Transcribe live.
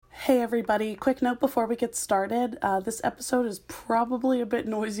Hey everybody, quick note before we get started. This episode is probably a bit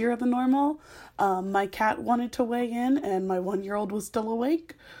noisier than normal. My cat wanted to weigh in and my 1-year-old was still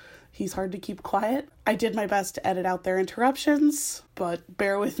awake. He's hard to keep quiet. I did my best to edit out their interruptions, but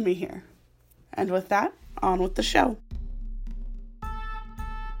bear with me here. And with that, on with the show.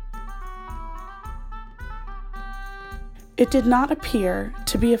 It did not appear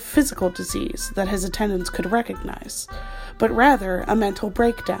to be a physical disease that his attendants could recognize, but rather a mental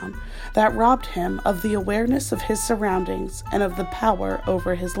breakdown that robbed him of the awareness of his surroundings and of the power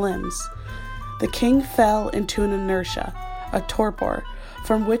over his limbs. The king fell into an inertia, a torpor,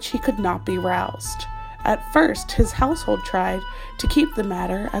 from which he could not be roused. At first, his household tried to keep the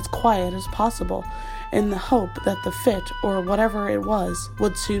matter as quiet as possible, in the hope that the fit, or whatever it was,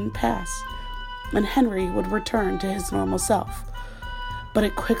 would soon pass, and Henry would return to his normal self. But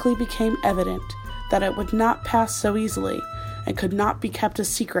it quickly became evident that it would not pass so easily and could not be kept a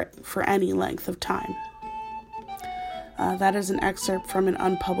secret for any length of time. That is an excerpt from an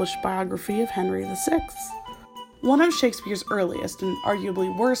unpublished biography of Henry VI. One of Shakespeare's earliest and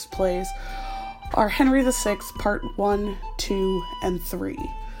arguably worst plays are Henry VI Part 1, 2, and 3.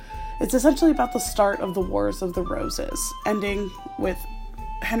 It's essentially about the start of the Wars of the Roses, ending with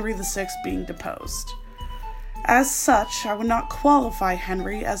Henry VI being deposed. As such, I would not qualify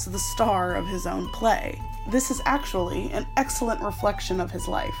Henry as the star of his own play. This is actually an excellent reflection of his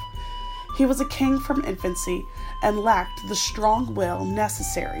life. He was a king from infancy and lacked the strong will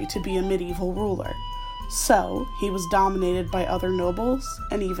necessary to be a medieval ruler. So, he was dominated by other nobles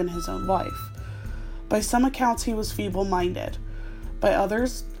and even his own wife. By some accounts, he was feeble-minded. By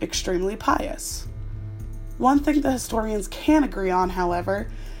others, extremely pious. One thing the historians can agree on, however,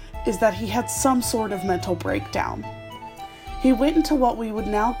 is that he had some sort of mental breakdown. He went into what we would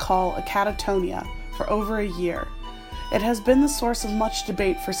now call a catatonia for over a year. It has been the source of much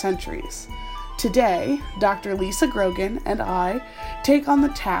debate for centuries. Today, Dr. Lisa Grogan and I take on the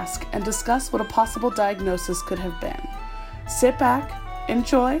task and discuss what a possible diagnosis could have been. Sit back,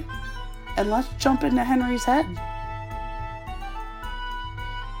 enjoy, and let's jump into Henry's head.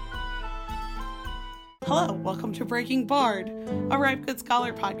 Hello, welcome to Breaking Bard, a Ripe Good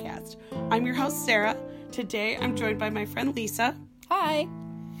Scholar podcast. I'm your host, Sarah. Today, I'm joined by my friend, Lisa. Hi.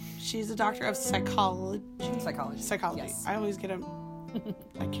 She's a doctor of psychology. Yes. I always get them.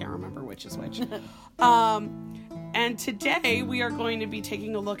 I can't remember which is which. And today, we are going to be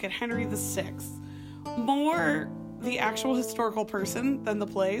taking a look at Henry VI. More the actual historical person than the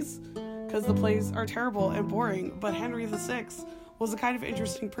plays, because the plays are terrible and boring, but Henry VI was a kind of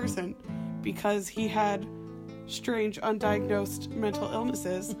interesting person, because he had strange, undiagnosed mental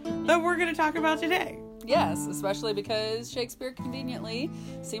illnesses that we're going to talk about today. Yes, especially because Shakespeare conveniently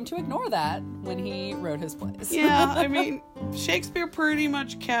seemed to ignore that when he wrote his plays. Yeah, I mean, Shakespeare pretty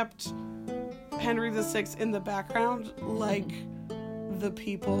much kept Henry VI in the background, like the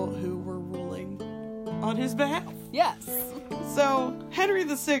people who were ruling on his behalf. Yes. So, Henry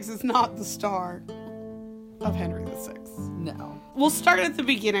VI is not the star of Henry VI. No. We'll start at the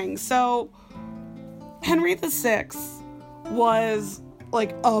beginning. So, Henry VI was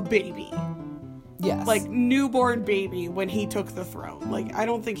like a baby. Yes. Like, newborn baby when he took the throne. Like, I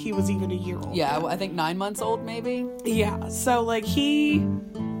don't think he was even a year old. Yeah, I think 9 months old, maybe? Yeah, so, like, he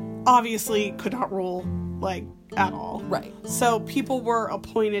obviously could not rule, like, at all. Right. So, people were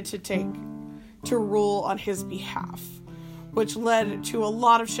appointed to rule on his behalf, which led to a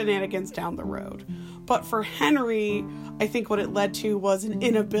lot of shenanigans down the road. But for Henry, I think what it led to was an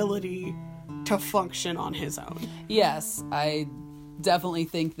inability to function on his own. Yes, I definitely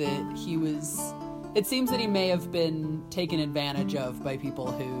think that it seems that he may have been taken advantage of by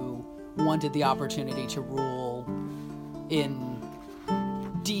people who wanted the opportunity to rule in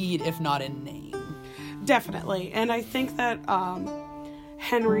deed, if not in name. Definitely. And I think that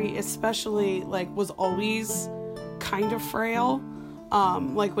Henry especially, like, was always kind of frail.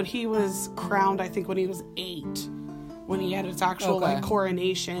 Like, when he was crowned, I think when he was 8, when he had his actual, like,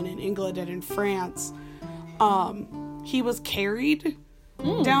 coronation in England and in France, he was carried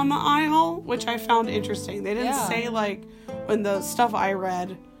down the aisle, which I found interesting. They didn't say, like, when the stuff I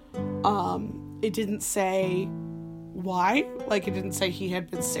read, it didn't say why. Like, it didn't say he had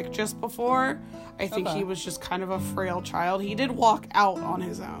been sick just before. I think he was just kind of a frail child. He did walk out on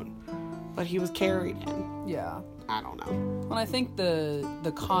his own, but he was carried in. Yeah. I don't know. Well, I think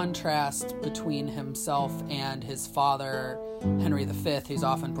the contrast between himself and his father, Henry V, who's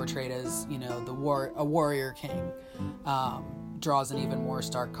often portrayed as, you know, a warrior king, draws an even more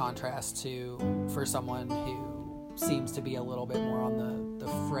stark contrast for someone who seems to be a little bit more on the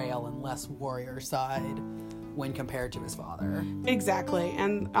frail and less warrior side when compared to his father. Exactly.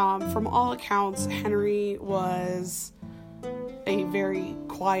 And from all accounts, Henry was a very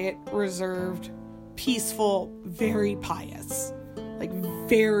quiet, reserved, peaceful, very pious, like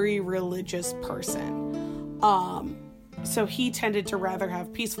very religious person. So he tended to rather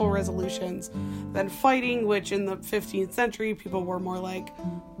have peaceful resolutions than fighting, which in the 15th century, people were more like,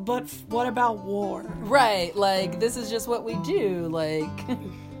 but what about war? Right, like, this is just what we do. Like,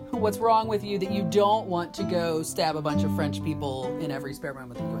 what's wrong with you that you don't want to go stab a bunch of French people in every spare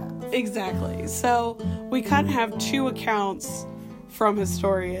moment that you have? Exactly. So we kind of have two accounts from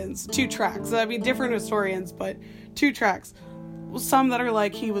historians, two tracks. I mean, different historians, but two tracks. Some that are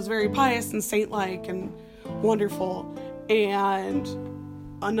like he was very pious and saint-like and wonderful, and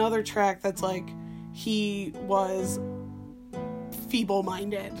another track that's like he was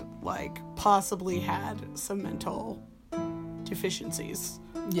feeble-minded, like possibly had some mental deficiencies.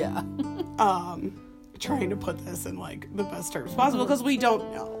 Yeah. Trying to put this in like the best terms possible because we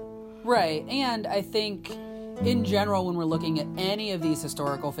don't know. Right. And I think in general, when we're looking at any of these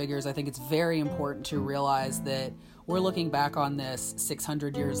historical figures, I think it's very important to realize that we're looking back on this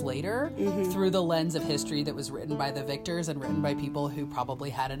 600 years later through the lens of history that was written by the victors and written by people who probably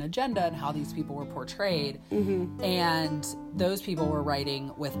had an agenda and how these people were portrayed. And those people were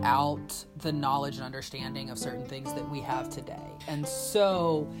writing without the knowledge and understanding of certain things that we have today. And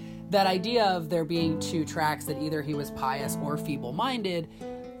so that idea of there being two tracks, that either he was pious or feeble-minded,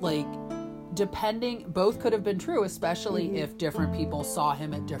 like, both could have been true, especially if different people saw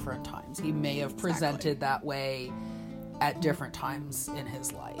him at different times. He may have presented that way at different times in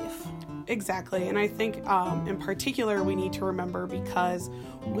his life. Exactly. And I think in particular we need to remember, because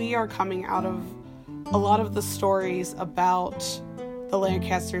we are coming out of a lot of the stories about the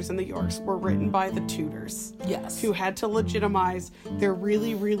Lancasters and the Yorks were written by the Tudors. Yes. Who had to legitimize their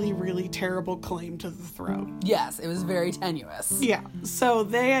really, really, really terrible claim to the throne. Yes, it was very tenuous. Yeah. So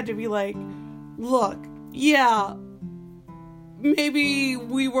they had to be like, look, yeah, maybe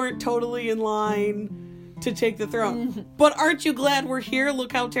we weren't totally in line to take the throne, but aren't you glad we're here?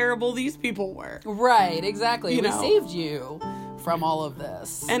 Look how terrible these people were. Right, exactly. You we know? saved you from all of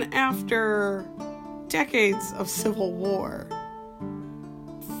this. And after decades of civil war,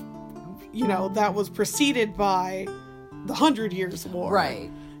 you know, that was preceded by the 100 Years' War. Right.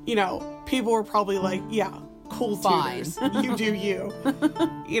 You know, people were probably like, yeah, cool, Fine. Tudors. You do you.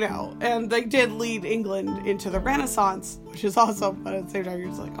 You know, and they did lead England into the Renaissance, which is awesome, but at the same time, you're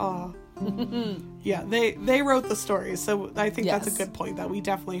just like, oh. Yeah, they wrote the story, so I think that's a good point, that we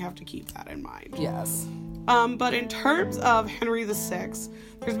definitely have to keep that in mind. Yes. But in terms of Henry VI,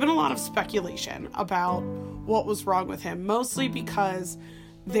 there's been a lot of speculation about what was wrong with him, mostly because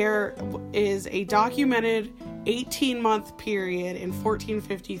there is a documented 18-month period in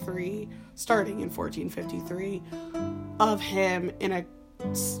 1453, starting in 1453, of him in a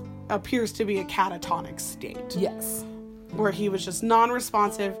appears to be a catatonic state. Yes. Where he was just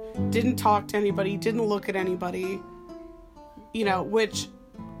non-responsive, didn't talk to anybody, didn't look at anybody, you know, which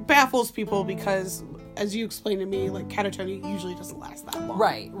baffles people because, as you explained to me, like, catatonia usually doesn't last that long.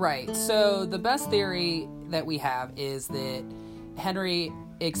 Right. So the best theory that we have is that Henry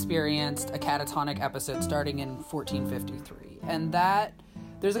experienced a catatonic episode starting in 1453. And that,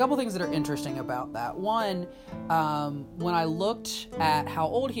 there's a couple things that are interesting about that. One, when I looked at how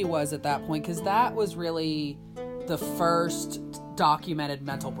old he was at that point, because that was really the first documented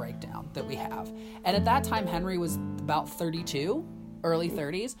mental breakdown that we have. And at that time, Henry was about 32, early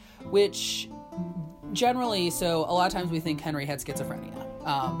 30s, which generally, so a lot of times we think Henry had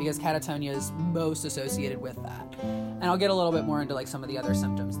schizophrenia, because catatonia is most associated with that. And I'll get a little bit more into like some of the other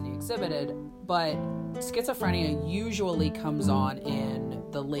symptoms that he exhibited, but schizophrenia usually comes on in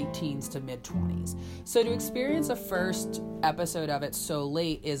the late teens to mid 20s. So to experience a first episode of it so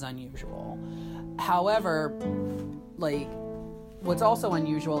late is unusual. However, like, what's also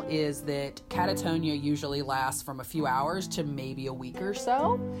unusual is that catatonia usually lasts from a few hours to maybe a week or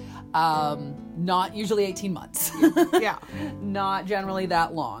so. Not usually 18 months. Yeah. Not generally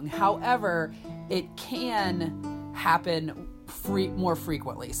that long. However, it can happen more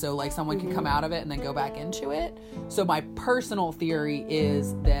frequently. So, like, someone can come out of it and then go back into it. So my personal theory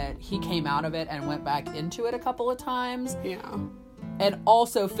is that he came out of it and went back into it a couple of times. Yeah. And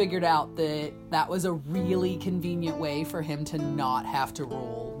also figured out that that was a really convenient way for him to not have to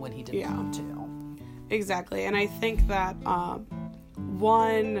rule when he didn't want to. Exactly. And I think that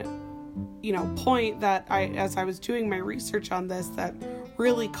one, you know, point that as I was doing my research on this, that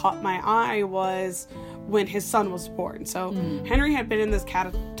really caught my eye was when his son was born. So Henry had been in this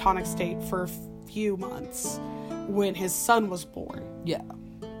catatonic state for a few months when his son was born. Yeah.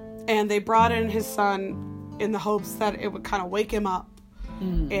 And they brought in his son in the hopes that it would kind of wake him up.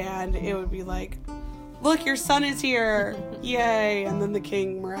 And it would be like, look, your son is here, yay. And then the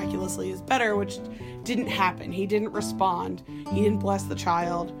king miraculously is better, which didn't happen. He didn't respond. He didn't bless the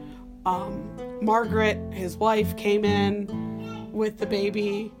child. Margaret, his wife, came in with the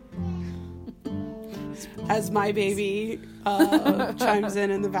baby, as my baby chimes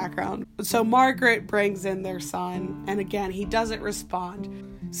in the background. So Margaret brings in their son, and again, he doesn't respond,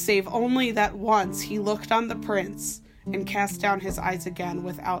 save only that once he looked on the prince and cast down his eyes again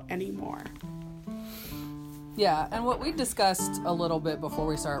without any more. Yeah, and what we discussed a little bit before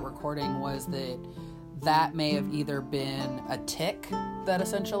we started recording was that may have either been a tick that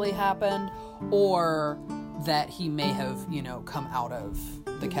essentially happened, or that he may have, come out of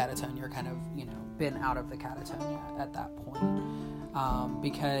the catatonia, or kind of, been out of the catatonia at that point.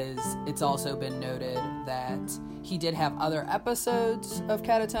 Because it's also been noted that he did have other episodes of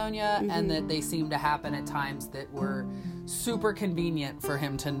catatonia, and that they seem to happen at times that were super convenient for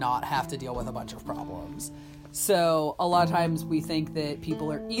him to not have to deal with a bunch of problems. So a lot of times we think that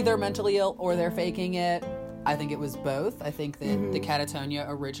people are either mentally ill or they're faking it. I think it was both. I think that the catatonia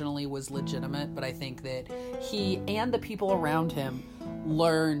originally was legitimate, but I think that he and the people around him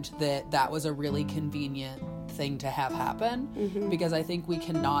learned that was a really convenient thing to have happen, because I think we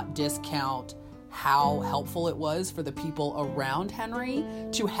cannot discount how helpful it was for the people around Henry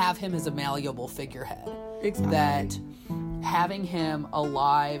to have him as a malleable figurehead. Exactly. That having him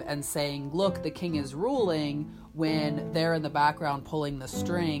alive and saying, look, the king is ruling, when they're in the background pulling the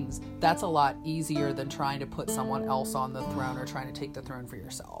strings, that's a lot easier than trying to put someone else on the throne or trying to take the throne for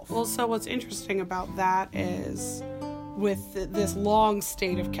yourself. Well, so what's interesting about that is with this long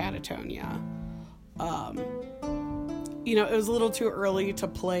state of catatonia, it was a little too early to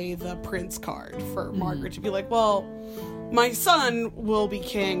play the prince card for Margaret to be like, well, my son will be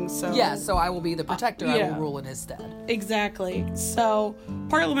king, so... Yeah, so I will be the protector. I will rule in his stead. Exactly. So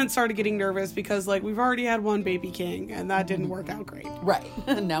Parliament started getting nervous because, we've already had one baby king, and that didn't work out great. Right.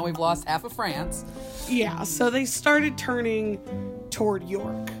 Now we've lost half of France. Yeah, so they started turning toward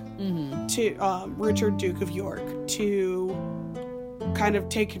York, to Richard, Duke of York, to kind of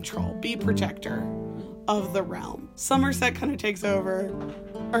take control, be protector of the realm. Somerset kind of takes over,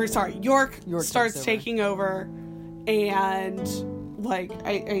 York starts taking over, and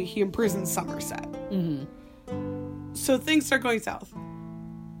he imprisons Somerset. So things start going south.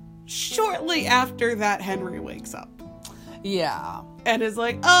 Shortly after that, Henry wakes up. Yeah. And is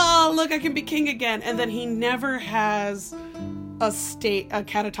like, oh, look, I can be king again. And then he never has a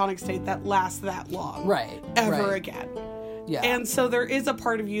catatonic state that lasts that long. Right. Ever again. Yeah. And so there is a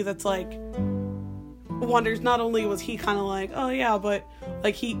part of you that's wonders, not only was he kind of oh yeah, but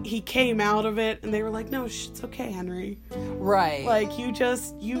he came out of it, and they were like, no, it's okay, Henry. Right. You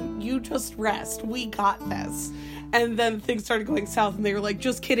just rest. We got this. And then things started going south, and they were like,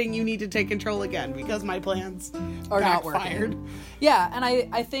 just kidding, you need to take control again because my plans are backfired. Not working. Yeah, and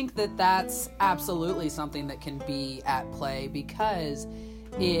I think that that's absolutely something that can be at play, because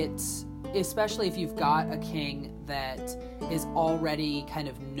it's, especially if you've got a king that is already kind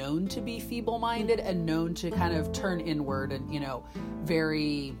of known to be feeble-minded and known to kind of turn inward and,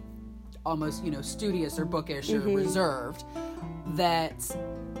 very almost, studious or bookish or reserved, that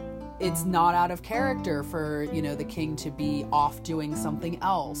it's not out of character for, the king to be off doing something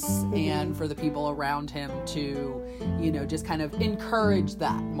else, and for the people around him to, just kind of encourage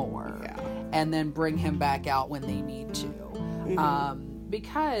that more, and then bring him back out when they need to.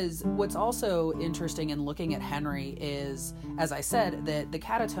 Because what's also interesting in looking at Henry is, as I said, that the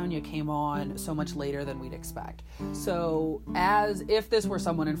catatonia came on so much later than we'd expect. So as if this were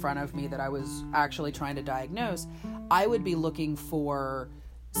someone in front of me that I was actually trying to diagnose, I would be looking for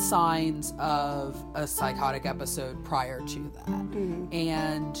signs of a psychotic episode prior to that.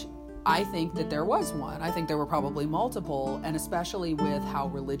 And I think that there was one. I think there were probably multiple, and especially with how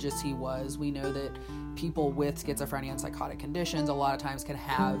religious he was, we know that people with schizophrenia and psychotic conditions a lot of times can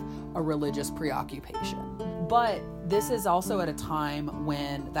have a religious preoccupation. But this is also at a time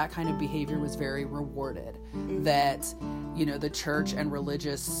when that kind of behavior was very rewarded, that, the church and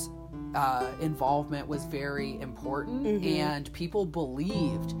religious involvement was very important, and people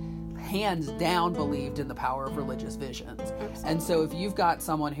hands down believed in the power of religious visions. Absolutely. And so if you've got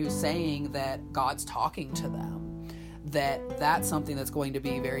someone who's saying that God's talking to them, that's something that's going to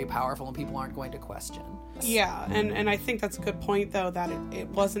be very powerful and people aren't going to question. Yeah, and I think that's a good point, though, that it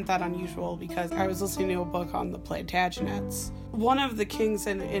wasn't that unusual, because I was listening to a book on the Plantagenets. One of the kings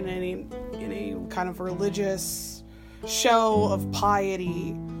in a kind of religious show of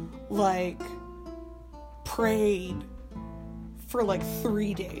piety, prayed for like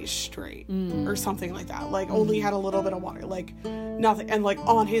 3 days straight or something like that. Like only had a little bit of water, like nothing, and like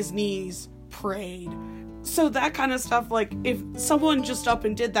on his knees prayed. So that kind of stuff, like if someone just up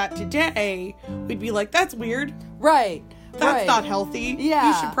and did that today, we'd be like, that's weird. Right. That's not healthy. Yeah.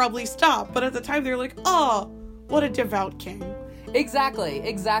 You should probably stop. But at the time they're like, oh, what a devout king. Exactly.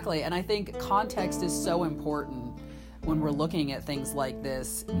 And I think context is so important when we're looking at things like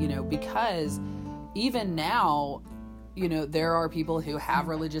this, you know, because even now, you know, there are people who have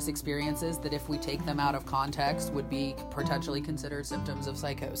religious experiences that if we take them out of context would be potentially considered symptoms of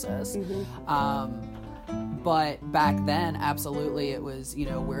psychosis. But back then, absolutely, it was, you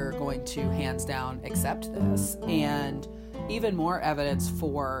know, we're going to hands down accept this. And even more evidence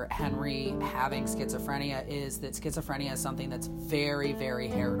for Henry having schizophrenia is that schizophrenia is something that's very, very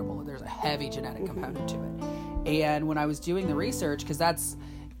heritable. There's a heavy genetic component to it. And when I was doing the research, because that's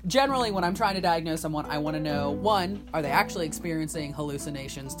generally when I'm trying to diagnose someone, I want to know, one, are they actually experiencing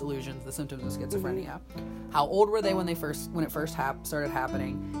hallucinations, delusions, the symptoms of schizophrenia? How old were they when it first started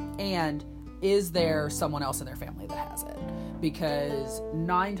happening? And is there someone else in their family that has it? Because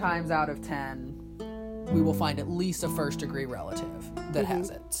 9 times out of 10, we will find at least a first-degree relative that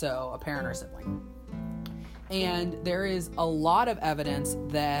has it. So a parent or sibling. And there is a lot of evidence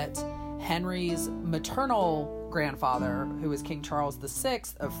that Henry's maternal grandfather, who was King Charles VI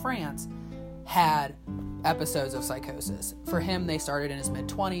of France, had episodes of psychosis. For him, they started in his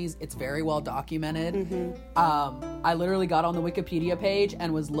mid-20s. It's very well documented. I literally got on the Wikipedia page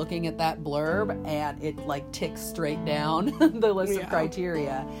and was looking at that blurb, and it like ticks straight down the list of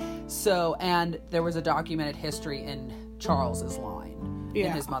criteria. So, and there was a documented history in Charles's line,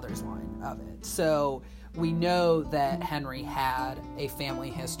 in his mother's line of it. So we know that Henry had a family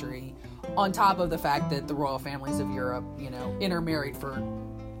history, on top of the fact that the royal families of Europe, you know, intermarried for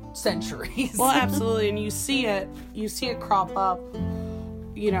centuries. Well, absolutely. And you see it crop up,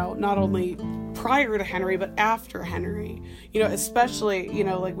 you know, not only prior to Henry, but after Henry, you know, especially, you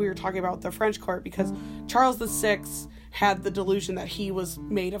know, like we were talking about the French court, because Charles VI had the delusion that he was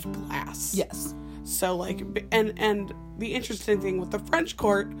made of glass. Yes. So like, and the interesting thing with the French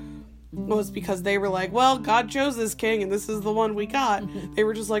court was because they were like, well, God chose this king and this is the one we got. They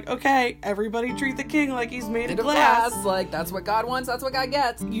were just like, okay, everybody treat the king like he's made of glass. Like, that's what God wants, that's what God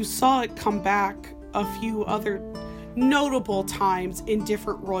gets. You saw it come back a few other notable times in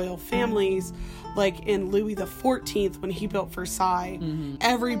different royal families, like in Louis XIV when he built Versailles.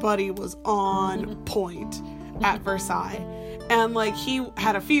 Everybody was on point at Versailles. And like he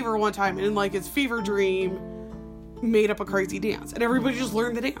had a fever one time, and in like his fever dream made up a crazy dance, and everybody just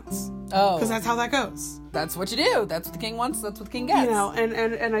learned the dance. Oh, because that's how that goes. That's what you do. That's what the king wants. That's what the king gets. You know,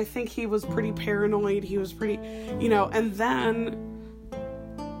 and I think he was pretty paranoid. He was pretty, you know, and then,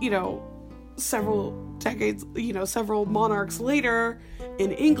 you know, several decades, you know, several monarchs later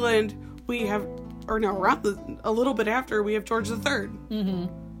in England, we have, or no, around a little bit after, we have George III.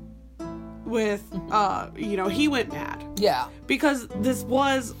 With, you know, he went mad. Yeah. Because this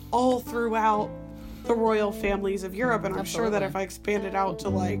was all throughout the royal families of Europe, and I'm sure that if I expanded out to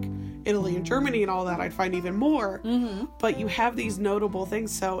like Italy and Germany and all that, I'd find even more. But you have these notable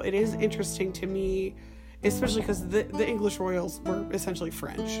things, so it is interesting to me, especially because the English royals were essentially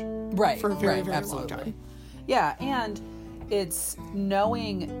French, right? For a very long time. Yeah, and it's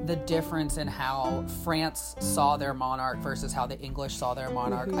knowing the difference in how France saw their monarch versus how the English saw their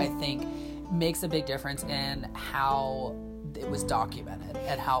monarch, I think makes a big difference in how it was documented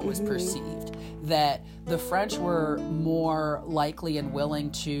and how it was perceived. That the French were more likely and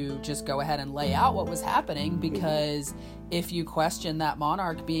willing to just go ahead and lay out what was happening, because if you question that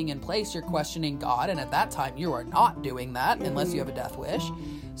monarch being in place, you're questioning God, and at that time you are not doing that unless you have a death wish.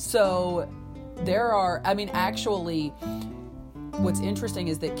 So there are, I mean, actually, what's interesting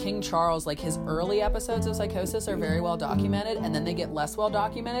is that King Charles, like his early episodes of psychosis are very well documented, and then they get less well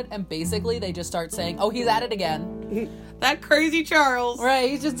documented, and basically they just start saying, oh, he's at it again. That crazy Charles. Right,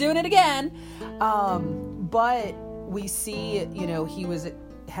 he's just doing it again. But we see, you know, he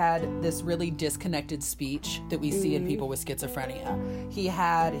had this really disconnected speech that we see in people with schizophrenia.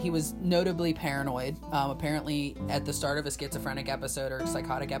 He was notably paranoid. Apparently at the start of a schizophrenic episode or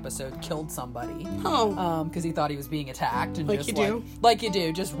psychotic episode, killed somebody. Because he thought he was being attacked, and like you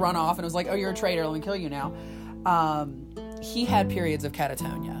do, just run off, and it was like, oh, you're a traitor, let me kill you now. He had periods of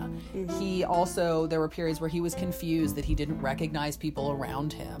catatonia. He also, there were periods where he was confused that he didn't recognize people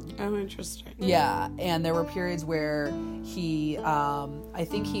around him. Oh, interesting. Yeah, and there were periods where he, I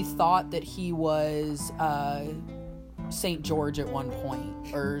think he thought that he was St. George at one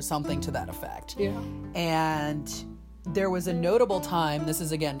point, or something to that effect. Yeah. And there was a notable time, this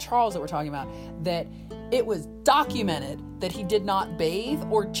is again Charles that we're talking about, that it was documented that he did not bathe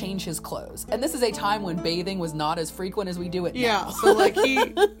or change his clothes. And this is a time when bathing was not as frequent as we do it now. Yeah, so like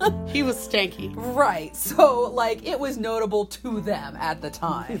he was stanky. Right. So like it was notable to them at the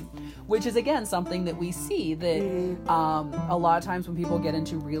time, which is again something that we see that a lot of times when people get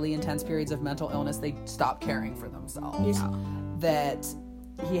into really intense periods of mental illness, they stop caring for themselves. Yeah. That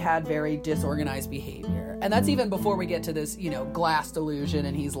he had very disorganized behavior. And that's even before we get to this, glass delusion,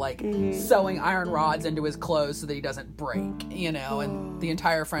 and he's like sewing iron rods into his clothes so that he doesn't break, and the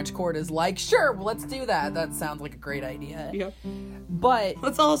entire French court is like, sure, well, let's do that. That sounds like a great idea. Yep. But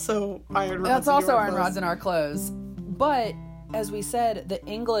that's also iron rods. That's also iron rods in our clothes. But as we said, the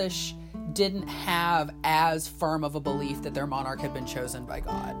English didn't have as firm of a belief that their monarch had been chosen by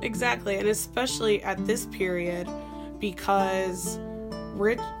God. Exactly. And especially at this period, because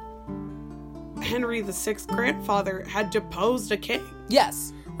Henry VI's grandfather had deposed a king.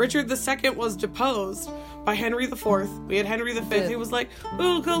 Yes. Richard II was deposed by Henry IV. We had Henry V. He was like,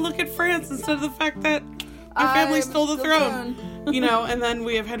 oh, go look at France instead of the fact that my family stole the throne. And then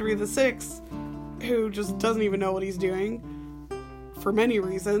we have Henry VI, who just doesn't even know what he's doing for many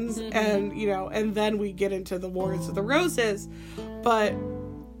reasons. And, and then we get into the Wars of the Roses. But,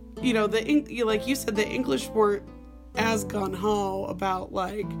 like you said, the English weren't as gung-ho about,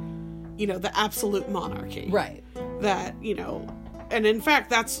 the absolute monarchy. Right. That, and in fact,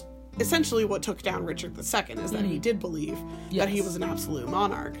 that's essentially what took down Richard II, is that he did believe that he was an absolute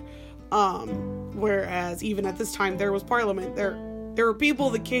monarch. Whereas even at this time, there was Parliament. There were people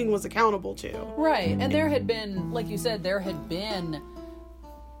the king was accountable to. Right. And there had been, like you said, there had been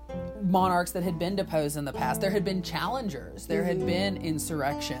monarchs that had been deposed in the past. There had been challengers. There had been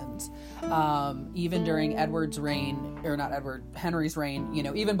insurrections. Even during Henry's reign,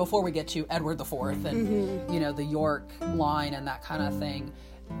 even before we get to Edward IV and, the York line and that kind of thing.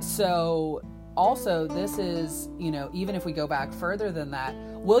 So also this is, even if we go back further than that,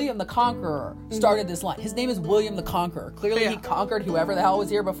 William the Conqueror started this line. His name is William the Conqueror. Clearly he conquered whoever the hell was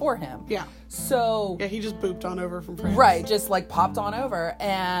here before him. Yeah. So... yeah, he just booped on over from France. Right, just popped on over.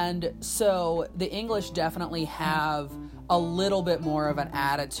 And so the English definitely have a little bit more of an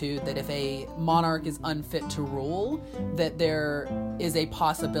attitude that if a monarch is unfit to rule, that there is a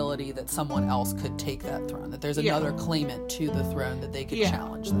possibility that someone else could take that throne, that there's another claimant to the throne that they could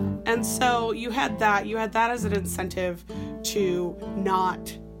challenge them. And so you had that as an incentive to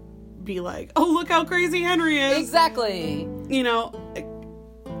not be like, oh, look how crazy Henry is. Exactly.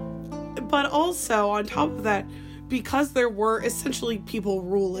 But also on top of that, because there were essentially people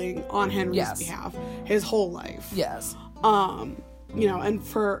ruling on Henry's behalf his whole life. Yes. And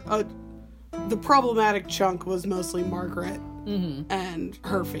for the problematic chunk was mostly Margaret and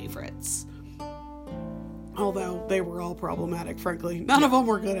her favorites. Although they were all problematic, frankly. None of them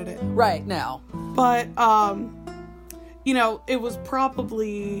were good at it. Right, now. But, it was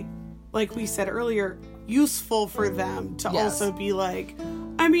probably, like we said earlier, useful for them to also be like,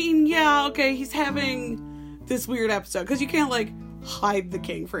 he's having this weird episode. Because you can't, hide the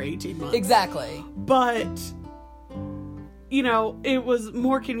king for 18 months. Exactly. But... it was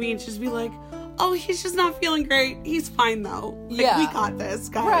more convenient to just be like, oh, he's just not feeling great. He's fine, though. We got this,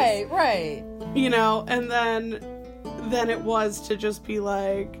 guys. Right. And then it was to just be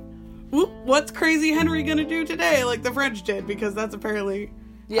like, what's crazy Henry gonna do today? Like the French did, because that's apparently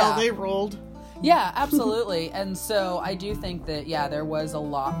how they rolled. Yeah, absolutely. And so I do think that, there was a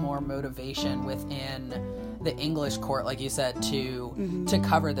lot more motivation within the English court, like you said, to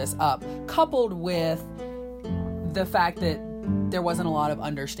cover this up, coupled with the fact that there wasn't a lot of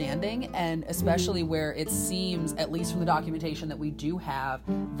understanding, and especially where it seems, at least from the documentation that we do have,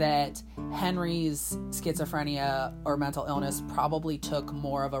 that Henry's schizophrenia or mental illness probably took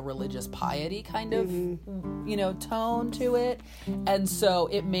more of a religious piety kind of, tone to it. And so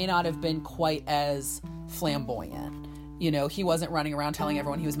it may not have been quite as flamboyant. He wasn't running around telling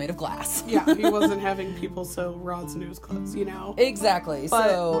everyone he was made of glass. Yeah, he wasn't having people sew rods into his clothes, Exactly. But,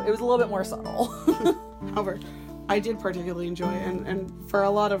 so it was a little bit more subtle. However, I did particularly enjoy it, and for a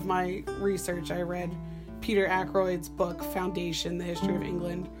lot of my research, I read Peter Ackroyd's book, Foundation, The History of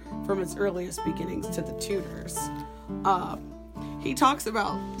England, from its earliest beginnings to the Tudors. He talks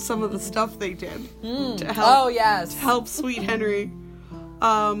about some of the stuff they did to help sweet Henry.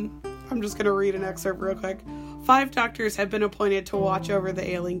 I'm just going to read an excerpt real quick. 5 doctors had been appointed to watch over the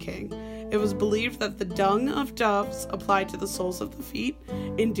ailing king. It was believed that the dung of doves applied to the soles of the feet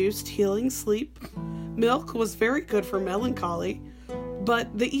induced healing sleep. Milk was very good for melancholy,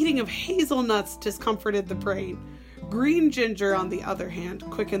 but the eating of hazelnuts discomforted the brain. Green ginger, on the other hand,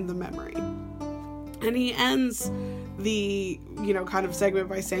 quickened the memory. And he ends the, kind of segment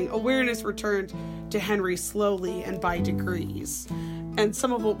by saying, awareness returned to Henry slowly and by degrees. And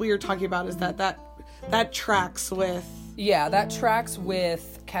some of what we were talking about is that tracks with... Yeah, that tracks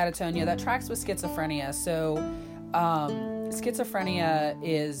with catatonia. That tracks with schizophrenia. So, schizophrenia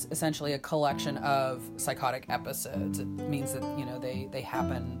is essentially a collection of psychotic episodes. It means that, you know, they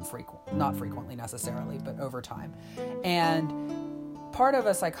happen not frequently necessarily, but over time. And part of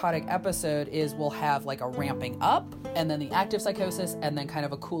a psychotic episode is we'll have like a ramping up and then the active psychosis and then kind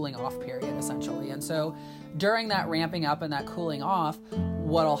of a cooling off period, essentially. And so during that ramping up and that cooling off,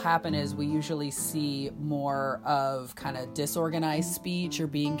 what'll happen is we usually see more of kind of disorganized speech or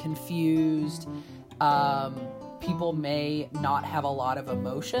being confused. People may not have a lot of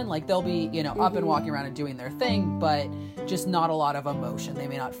emotion. Like they'll be, you know, up and walking around and doing their thing, but just not a lot of emotion. They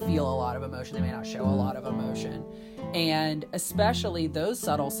may not feel a lot of emotion. They may not show a lot of emotion. And especially those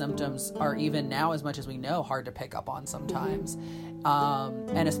subtle symptoms are even now, as much as we know, hard to pick up on sometimes.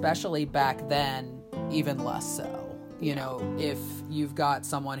 And especially back then, even less so. You know, if you've got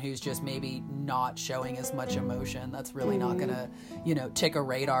someone who's just maybe not showing as much emotion, that's really not going to, you know, tick a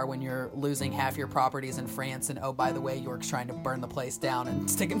radar when you're losing half your properties in France and, oh, by the way, York's trying to burn the place down and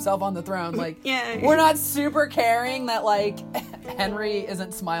stick himself on the throne. Like, we're not super caring that, like, Henry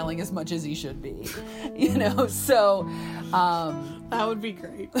isn't smiling as much as he should be, you know? So, that would be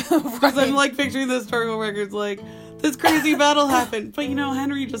great. Because I'm, like, picturing the historical records, like, this crazy battle happened. But, you know,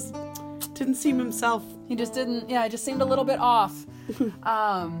 Henry just didn't seem himself. He just didn't, it just seemed a little bit off.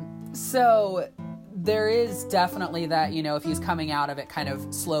 So there is definitely that, you know, if he's coming out of it kind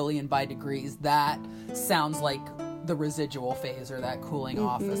of slowly and by degrees, that sounds like the residual phase or that cooling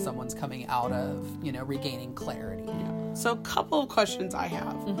off as someone's coming out of, you know, regaining clarity. Yeah. So a couple of questions I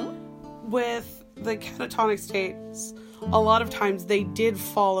have. With the catatonic states, a lot of times they did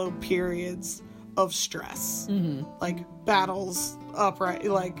follow periods of stress. Like battles, upright,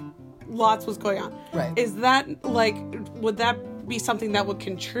 like lots was going on. Right. Is that, like, would that be something that would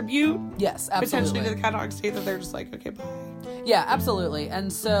contribute? Yes, absolutely. Potentially to the catatonic state, that they're just like, okay, bye. Yeah, absolutely.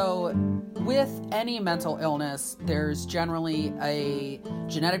 And so with any mental illness, there's generally a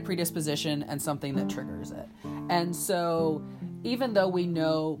genetic predisposition and something that triggers it. And so even though we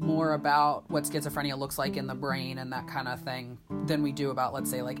know more about what schizophrenia looks like in the brain and that kind of thing than we do about,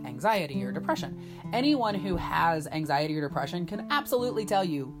 let's say, like anxiety or depression, anyone who has anxiety or depression can absolutely tell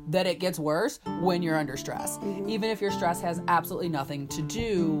you that it gets worse when you're under stress, even if your stress has absolutely nothing to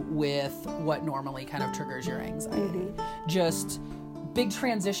do with what normally kind of triggers your anxiety. Just big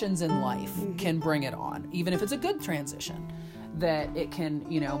transitions in life can bring it on, even if it's a good transition, that it can,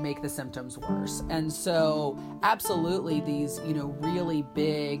 you know, make the symptoms worse. And so absolutely these, you know, really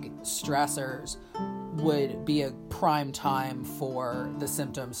big stressors would be a prime time for the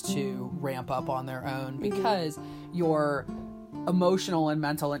symptoms to ramp up on their own, because your emotional and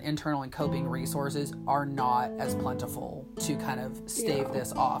mental and internal and coping resources are not as plentiful to kind of stave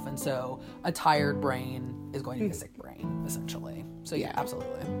this off. And so a tired brain is going to be a sick brain, essentially. So yeah,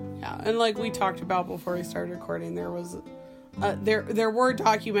 absolutely. Yeah. And like we talked about before we started recording, there was there were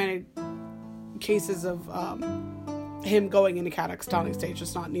documented cases of him going into catatonic state,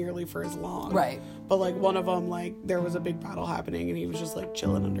 just not nearly for as long. Right. But like one of them, like there was a big battle happening and he was just like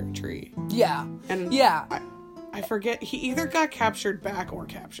chilling under a tree. Yeah. And I forget, he either got captured back or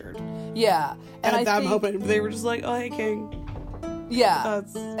captured. Yeah. And at that moment, they were just like, oh, hey, King. Yeah.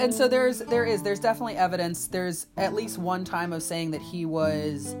 And so there's definitely evidence. There's at least one time of saying that he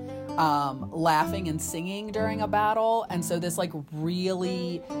was laughing and singing during a battle. And so this like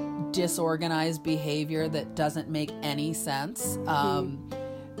really disorganized behavior that doesn't make any sense.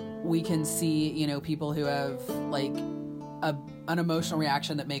 We can see, you know, people who have like an emotional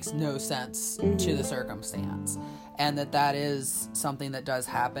reaction that makes no sense to the circumstance, and that is something that does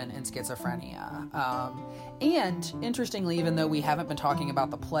happen in schizophrenia. And interestingly, even though we haven't been talking about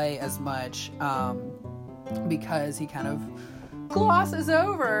the play as much, because he kind of glosses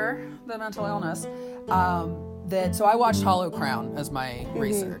over the mental illness, so I watched Hollow Crown as my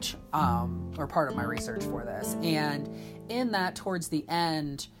research, or part of my research for this. And in that, towards the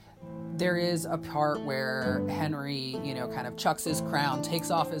end, there is a part where Henry, you know, kind of chucks his crown, takes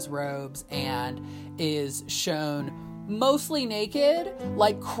off his robes, and is shown mostly naked,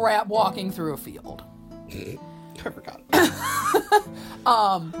 like crab walking through a field. I forgot.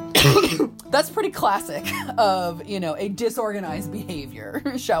 That's pretty classic of, you know, a disorganized behavior,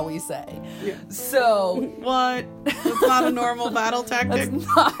 shall we say. Yeah. So what? It's not a normal battle tactic? That's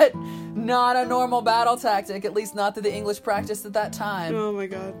not not a normal battle tactic, at least not that the English practiced at that time. Oh my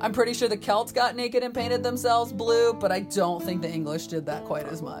god. I'm pretty sure the Celts got naked and painted themselves blue, but I don't think the English did that quite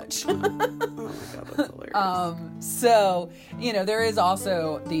as much. Oh my god, that's hilarious. So, there is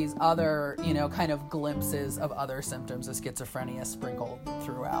also these other, kind of glimpses of other symptoms of schizophrenia sprinkled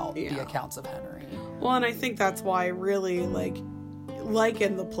throughout the accounts of Henry. Well, and I think that's why really, like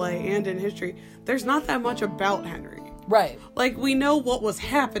in the play and in history, there's not that much about Henry. Right. Like, we know what was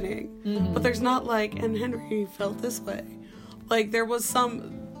happening, but there's not and Henry felt this way. Like, there was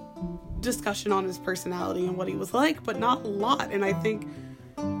some discussion on his personality and what he was like, but not a lot. And I think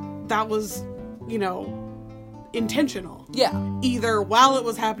that was, intentional. Yeah. Either while it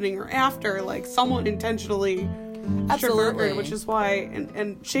was happening or after, someone intentionally Absolutely. which is why,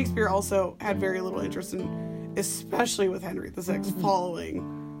 and Shakespeare also had very little interest in, especially with Henry VI,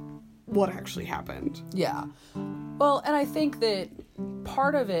 following what actually happened. Yeah. Well, and I think that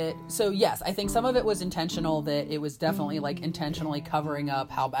part of it, so yes, I think some of it was intentional, that it was definitely intentionally covering up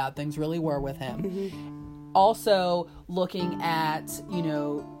how bad things really were with him. Mm-hmm. Also looking at,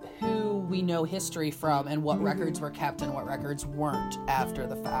 who we know history from and what records were kept and what records weren't after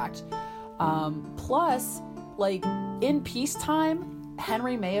the fact. Plus, in peacetime,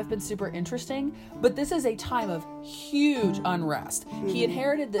 Henry may have been super interesting, but this is a time of huge unrest. He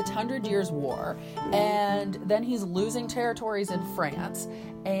inherited the 100 Years' War, and then he's losing territories in France,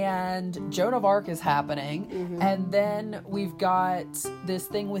 and Joan of Arc is happening, and then we've got this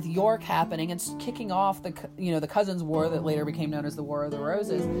thing with York happening, and kicking off the Cousins' War that later became known as the War of the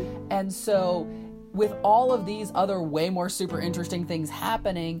Roses. And so with all of these other way more super interesting things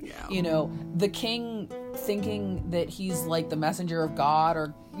happening, the king thinking that he's the messenger of God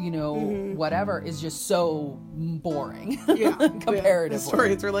or, whatever is just so boring. Yeah. Comparatively. The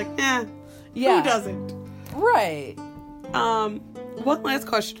stories are yeah. Who doesn't? Right. One last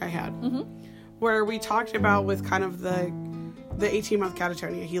question I had, where we talked about with kind of the 18-month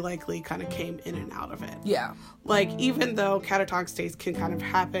catatonia, he likely kind of came in and out of it. Yeah. Even though catatonic states can kind of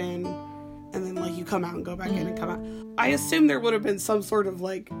happen, and then you come out and go back in and come out, I assume there would have been some sort of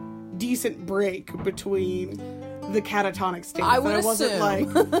decent break between the catatonic states. I would assume.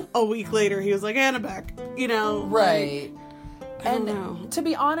 It wasn't a week later he was and I'm back, Right. I don't know. To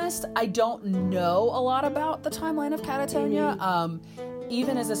be honest, I don't know a lot about the timeline of catatonia.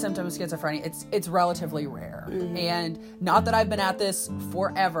 Even as a symptom of schizophrenia, it's relatively rare. And not that I've been at this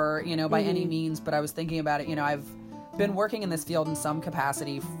forever, by any means, but I was thinking about it, I've been working in this field in some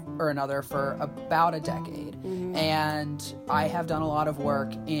capacity or another for about a decade. And I have done a lot of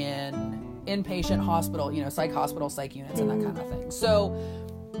work in inpatient hospital, psych hospital, psych units, and that kind of thing. So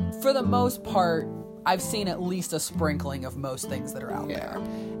for the most part, I've seen at least a sprinkling of most things that are out there.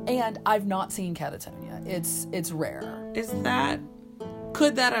 And I've not seen catatonia. It's rare.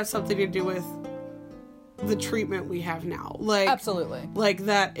 Could that have something to do with the treatment we have now? Absolutely.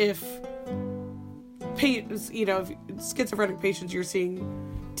 That if patients, if schizophrenic patients you're seeing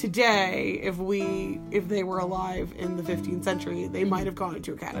today, if they were alive in the 15th century, they might have gone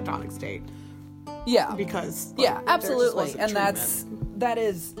into a catatonic state. Yeah. Because absolutely. And that's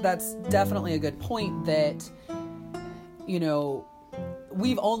definitely a good point, that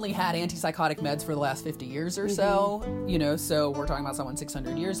we've only had antipsychotic meds for the last 50 years or so, so we're talking about someone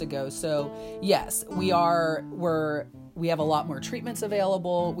 600 years ago. So yes, we have a lot more treatments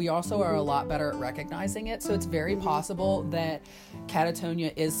available. We also are a lot better at recognizing it. So it's very possible that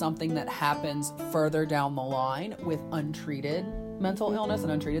catatonia is something that happens further down the line with untreated mental illness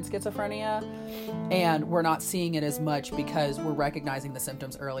and untreated schizophrenia. And we're not seeing it as much because we're recognizing the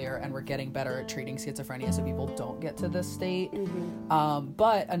symptoms earlier and we're getting better at treating schizophrenia so people don't get to this state.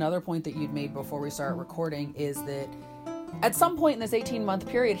 But another point that you'd made before we start recording is that at some point in this 18-month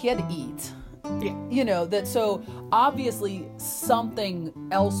period, he had to eat. Yeah. So obviously something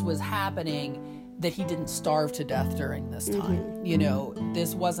else was happening, that he didn't starve to death during this time.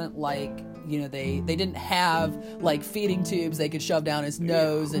 This wasn't they didn't have feeding tubes they could shove down his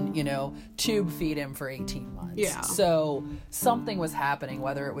nose and, tube feed him for 18 months. Yeah. So something was happening,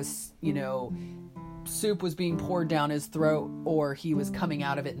 whether it was, soup was being poured down his throat or he was coming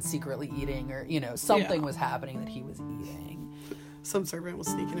out of it and secretly eating, or, something was happening that he was eating. Some servant was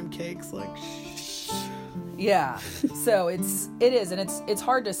sneaking him cakes, shh. Yeah. So it is, and it's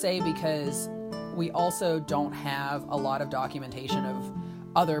hard to say because we also don't have a lot of documentation of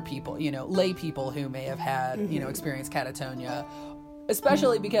other people, lay people who may have had, experienced catatonia,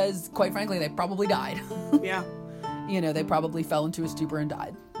 especially because, quite frankly, they probably died. Yeah. They probably fell into a stupor and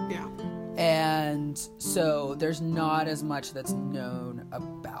died. Yeah. And so there's not as much that's known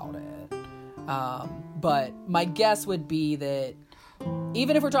about it. But my guess would be that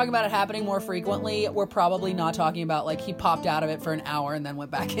even if we're talking about it happening more frequently, we're probably not talking about like he popped out of it for an hour and then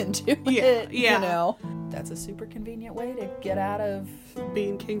went back into it. Yeah. You know, that's a super convenient way to get out of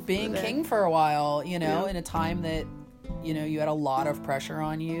being king for a while, you know, in a time that, you know, you had a lot of pressure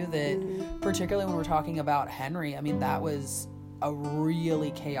on you that, particularly when we're talking about Henry, I mean, that was a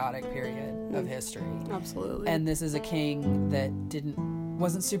really chaotic period of history. Absolutely. And this is a king that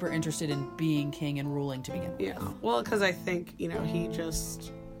wasn't super interested in being king and ruling to begin with. Yeah. Well, because I think, you know, he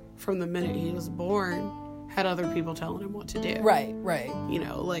just, from the minute he was born, had other people telling him what to do. Right. You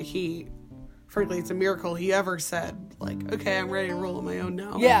know, like frankly, it's a miracle he ever said, like, okay, I'm ready to rule on my own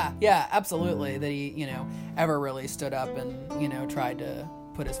now. Yeah, absolutely. That he, you know, ever really stood up and, you know, tried to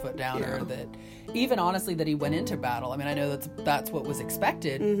put his foot down, or that even honestly that he went into battle. I mean, I know that's what was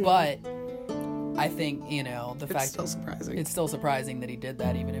expected, but I think, you know, it's still surprising that he did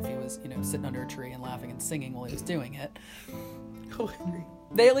that, even if he was, you know, sitting under a tree and laughing and singing while he was doing it. Oh, Henry.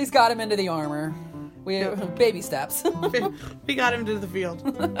 They at least got him into the armor. Baby steps. We got him to the field.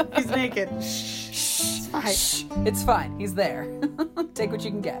 He's naked. Shh. It's fine. He's there. Take what you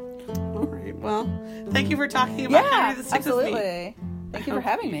can get. All right. Well, thank you for talking about Henry VI absolutely. with me. Thank you for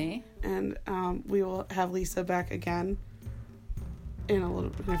having me. And we will have Lisa back again in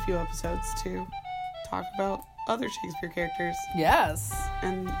a few episodes to talk about other Shakespeare characters. Yes.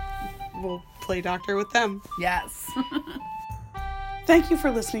 And we'll play doctor with them. Yes. Thank you for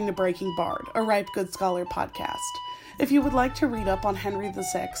listening to Breaking Bard, a Ripe Good Scholar podcast. If you would like to read up on Henry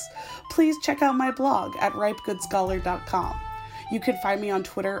VI, please check out my blog at ripegoodscholar.com. You can find me on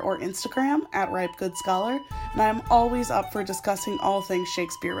Twitter or Instagram at ripegoodscholar, and I am always up for discussing all things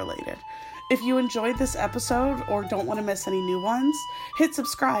Shakespeare related. If you enjoyed this episode or don't want to miss any new ones, hit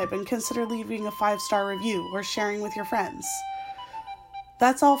subscribe and consider leaving a 5-star review or sharing with your friends.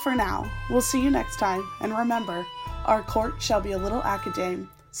 That's all for now. We'll see you next time, and remember, our court shall be a little academe,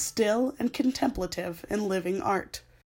 still and contemplative in living art.